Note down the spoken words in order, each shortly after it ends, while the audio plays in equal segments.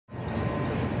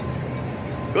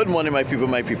Good morning, my people,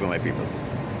 my people, my people.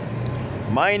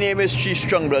 My name is Chief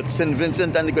Strongblood, St.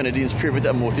 Vincent and the Grenadines' favorite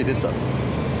and motivated son.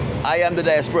 I am the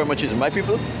diaspora machismo, my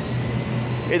people.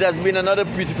 It has been another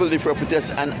beautiful day for a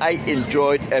protest, and I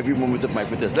enjoyed every moment of my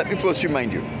protest. Let me first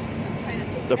remind you,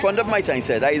 the front of my sign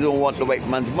said, I don't want the white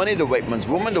man's money, the white man's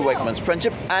woman, the white man's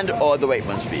friendship, and or the white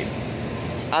man's fame.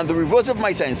 And the reverse of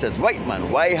my sign says, white man,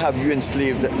 why have you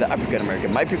enslaved the African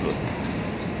American, my people?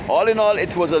 All in all,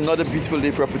 it was another beautiful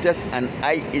day for a protest, and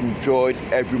I enjoyed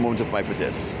every moment of my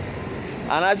protest.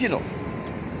 And as you know,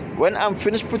 when I'm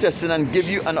finished protesting and give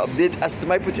you an update as to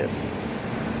my protest,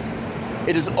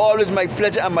 it is always my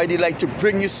pleasure and my delight to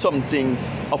bring you something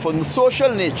of a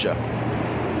social nature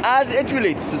as it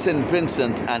relates to St.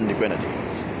 Vincent and the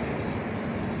Grenadines.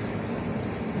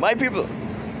 My people,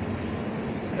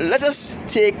 let us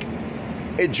take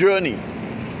a journey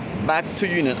back to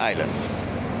Union Island.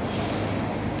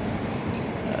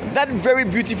 That very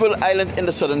beautiful island in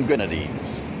the southern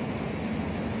Grenadines.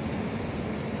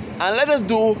 And let us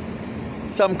do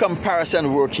some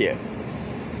comparison work here.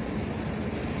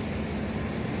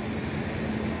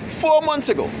 4 months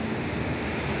ago,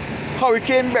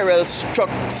 Hurricane Beryl struck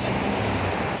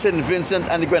St. Vincent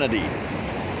and the Grenadines.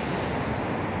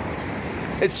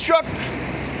 It struck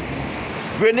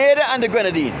Grenada and the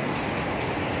Grenadines.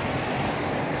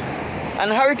 And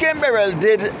Hurricane Beryl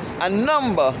did a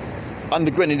number on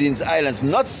the Grenadines Islands,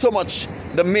 not so much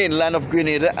the mainland of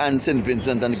Grenada and St.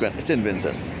 Vincent and St.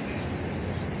 Vincent.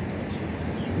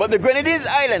 But the Grenadines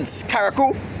Islands,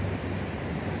 Carriacou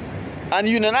and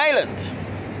Union Island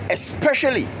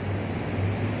especially,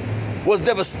 was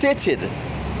devastated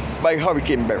by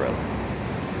Hurricane Beryl.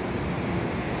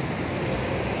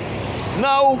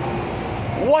 Now,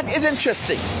 what is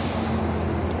interesting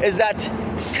is that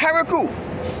Carriacou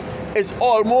is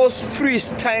almost 3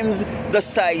 times the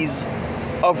size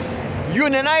of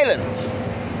Union Island,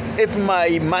 if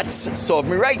my maths serve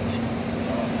me right.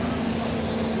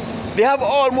 They have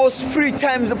almost 3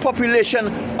 times the population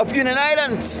of Union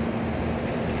Island,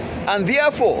 and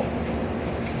therefore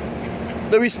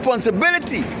the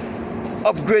responsibility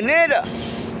of Grenada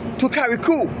to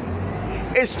Carriacou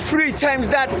is 3 times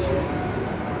that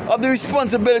of the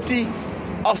responsibility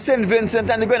of St.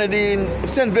 Vincent and the Grenadines,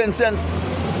 St. Vincent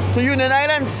to Union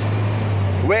Island,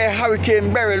 where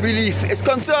Hurricane Beryl relief is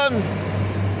concerned.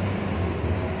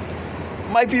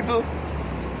 My people,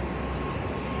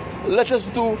 let us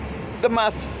do the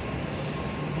math.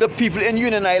 The people in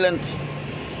Union Island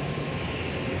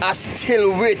are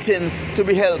still waiting to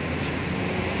be helped.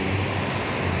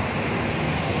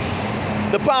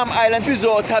 The Palm Island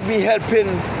Resort have been helping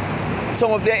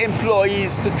some of their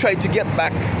employees to try to get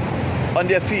back on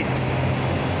their feet.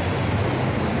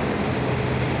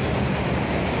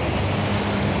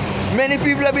 Many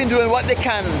people have been doing what they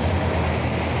can,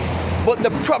 but the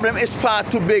problem is far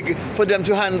too big for them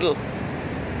to handle.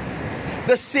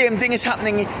 The same thing is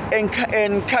happening in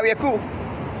Carriacou.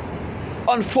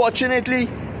 Unfortunately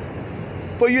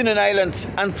for Union Island,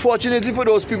 unfortunately for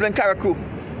those people in Carriacou,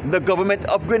 the government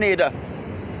of Grenada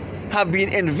have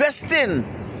been investing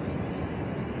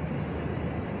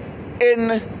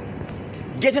in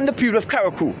getting the people of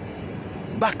Carriacou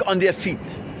back on their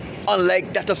feet,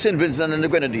 unlike that of St. Vincent and the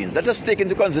Grenadines. Let us take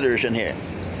into consideration here.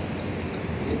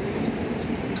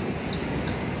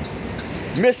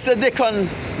 Mr. Dickon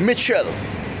Mitchell,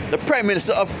 the Prime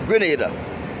Minister of Grenada,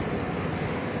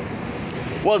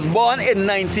 was born in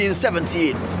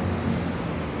 1978.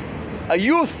 A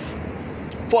youth,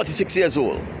 46 years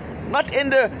old. Not in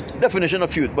the definition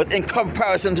of youth, but in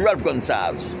comparison to Ralph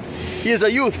Gonsalves. He is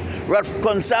a youth. Ralph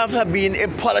Gonsalves had been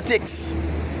in politics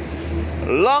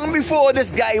long before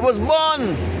this guy was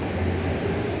born.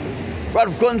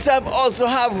 Ralph Gonsalves also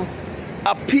have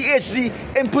a PhD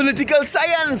in political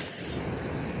science.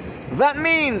 That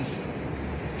means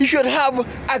he should have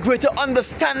a greater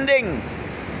understanding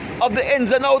of the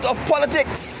ins and outs of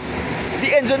politics,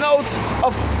 the ins and outs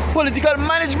of political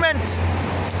management,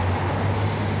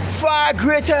 far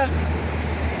greater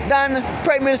than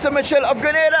Prime Minister Mitchell of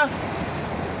Grenada.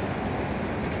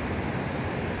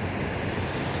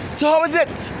 So how is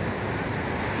it?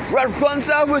 Ralph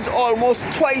Gonsalves, who is almost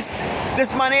twice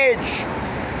this man's age,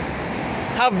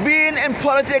 have been in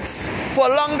politics for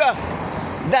longer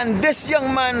than this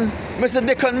young man, Mr.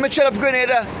 Dickon Mitchell of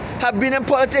Grenada, have been in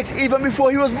politics even before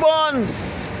he was born.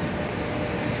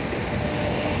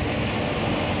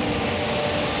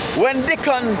 When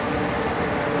Dickon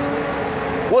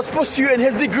was pursuing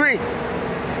his degree,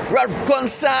 Ralph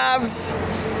Gonsalves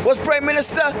was Prime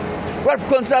Minister. Ralph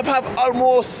Gonsalves have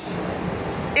almost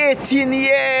 18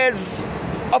 years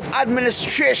of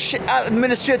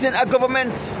administrating a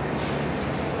government.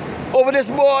 over this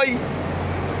boy.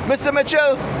 Mr.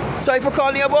 Mitchell, sorry for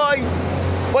calling you a boy,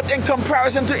 but in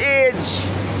comparison to age,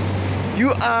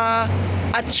 you are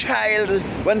a child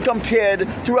when compared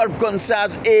to Ralph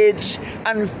Gonsalves' age,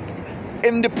 and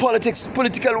in the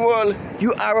political world,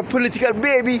 you are a political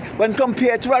baby when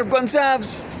compared to Ralph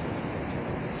Gonsalves.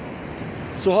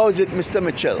 So how is it, Mr.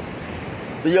 Mitchell,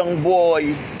 the young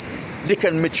boy,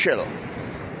 Dickon Mitchell,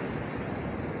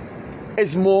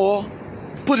 is more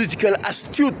political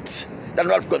astute than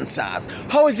Ralph Gonsalves?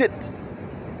 How is it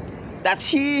that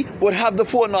he would have the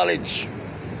foreknowledge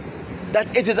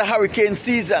that it is a hurricane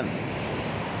season?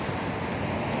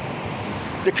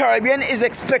 The Caribbean is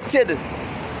expected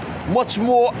much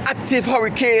more active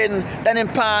hurricane than in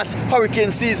past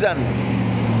hurricane season.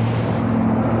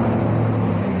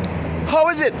 How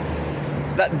is it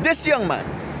that this young man,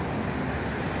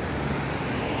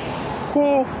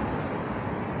 who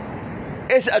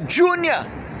is a junior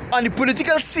on the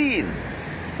political scene,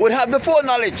 would have the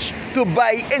foreknowledge to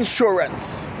buy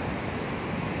insurance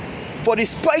for the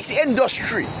spice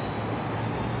industry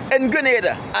in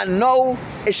Grenada, and now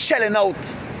is shelling out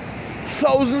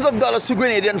thousands of dollars to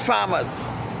Grenadian farmers?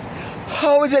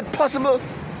 How is it possible?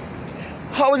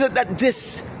 How is it that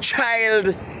this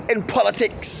child in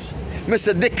politics,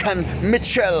 Mr. Dickon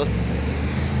Mitchell,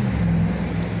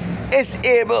 is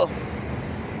able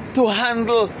to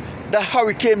handle the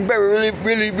hurricane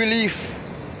relief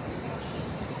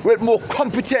with more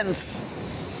competence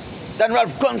than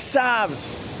Ralph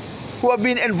Gonsalves, who have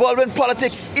been involved in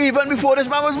politics even before this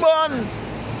man was born?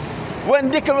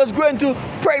 When Dickon was going to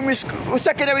primary school,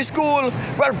 secondary school,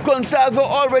 Ralph Gonsalves was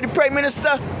already Prime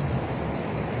Minister.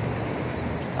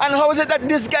 And how is it that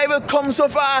this guy will come so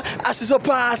far as to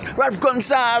surpass Ralph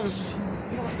Gonsalves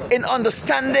in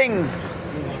understanding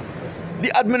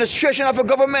the administration of a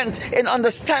government, in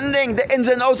understanding the ins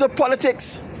and outs of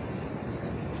politics,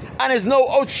 and is now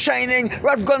outshining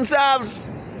Ralph Gonsalves?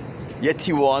 Yet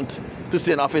he wants to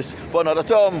stay in office for another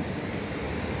term.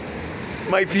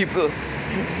 My people,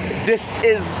 this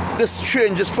is the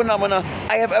strangest phenomena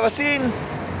I have ever seen.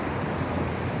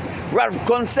 Ralph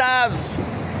Gonsalves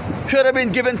should have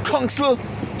been given counsel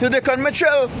to Dickon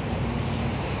Mitchell,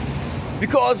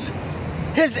 because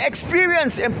his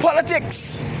experience in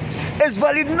politics is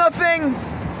valued nothing.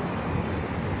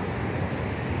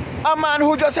 A man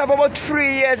who just have about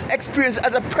 3 years experience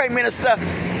as a Prime Minister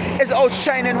is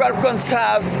outshining Ralph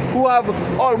Gonsalves, who have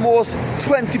almost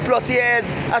 20 plus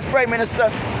years as Prime Minister.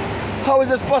 How is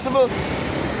this possible?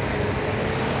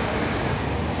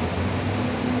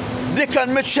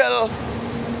 Dickon Mitchell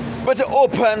better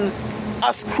open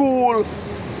a school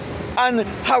and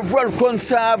have Ralph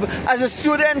Gonsalves as a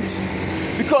student,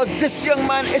 because this young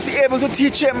man is able to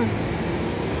teach him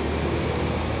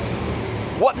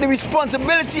what the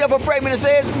responsibility of a Prime Minister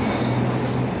is,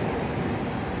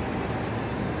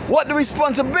 what the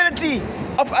responsibility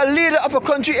of a leader of a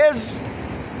country is,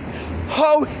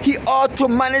 how he ought to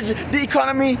manage the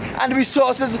economy and the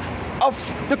resources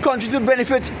of the country to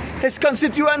benefit his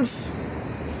constituents.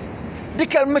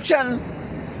 Dickon Mitchell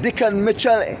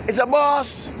is a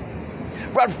boss.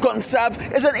 Ralph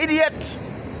Gonsalves is an idiot.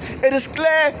 It is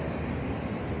clear.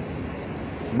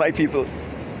 My people,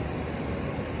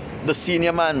 the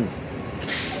senior man,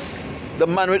 the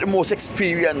man with the most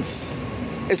experience,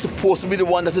 is supposed to be the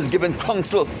one that is giving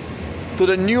counsel to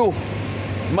the new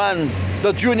man,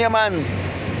 the junior man.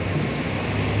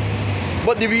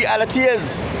 But the reality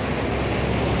is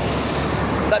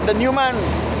that the new man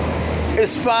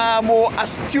is far more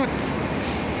astute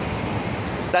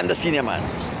than the senior man.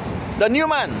 The new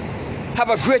man have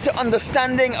a greater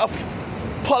understanding of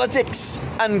politics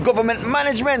and government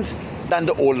management than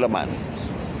the older man.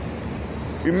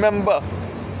 Remember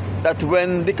that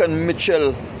when Dickon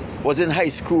Mitchell was in high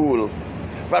school,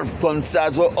 Ralph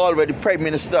Gonsalves was already Prime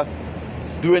Minister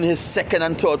during his second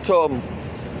and third term.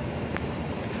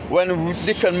 When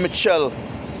Dickon Mitchell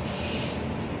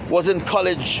was in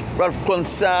college, Ralph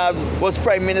Gonsalves was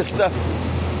Prime Minister.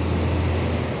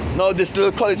 Now this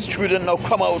little college student now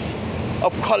come out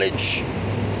of college,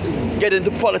 get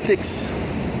into politics,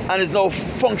 and is now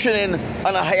functioning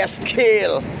on a higher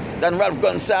scale than Ralph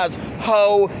Gonsalves.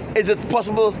 How is it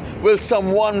possible? Will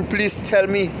someone please tell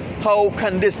me, how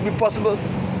can this be possible?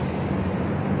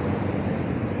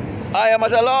 I am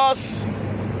at a loss,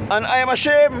 and I am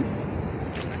ashamed.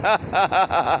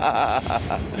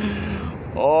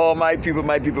 Oh, my people,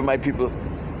 my people, my people.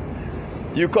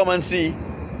 You come and see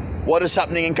what is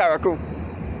happening in Carriacou.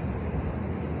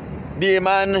 The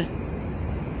man,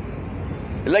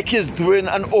 like he's doing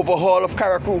an overhaul of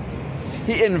Carriacou.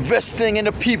 He investing in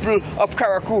the people of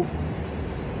Carriacou.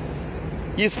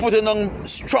 He's putting on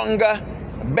stronger,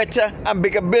 better and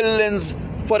bigger buildings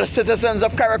for the citizens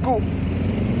of Carriacou.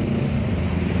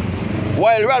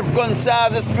 While Ralph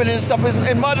Gonsalves is spinning stuff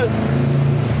in mud,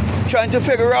 trying to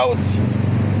figure out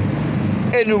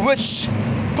in which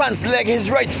pants leg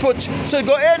his right foot should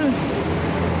go in.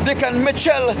 Dickon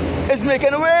Mitchell is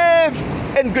making a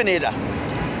wave in Grenada.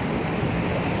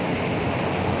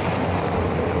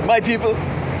 My people,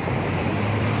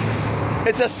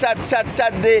 it's a sad, sad,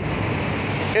 sad day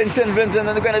in St. Vincent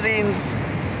and the Grenadines.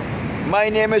 My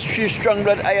name is Chief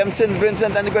Strongblood. I am St.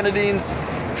 Vincent and the Grenadines'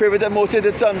 favorite and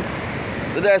motivated son,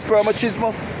 the Diaspora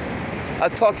Machismo. I'll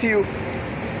talk to you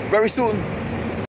very soon.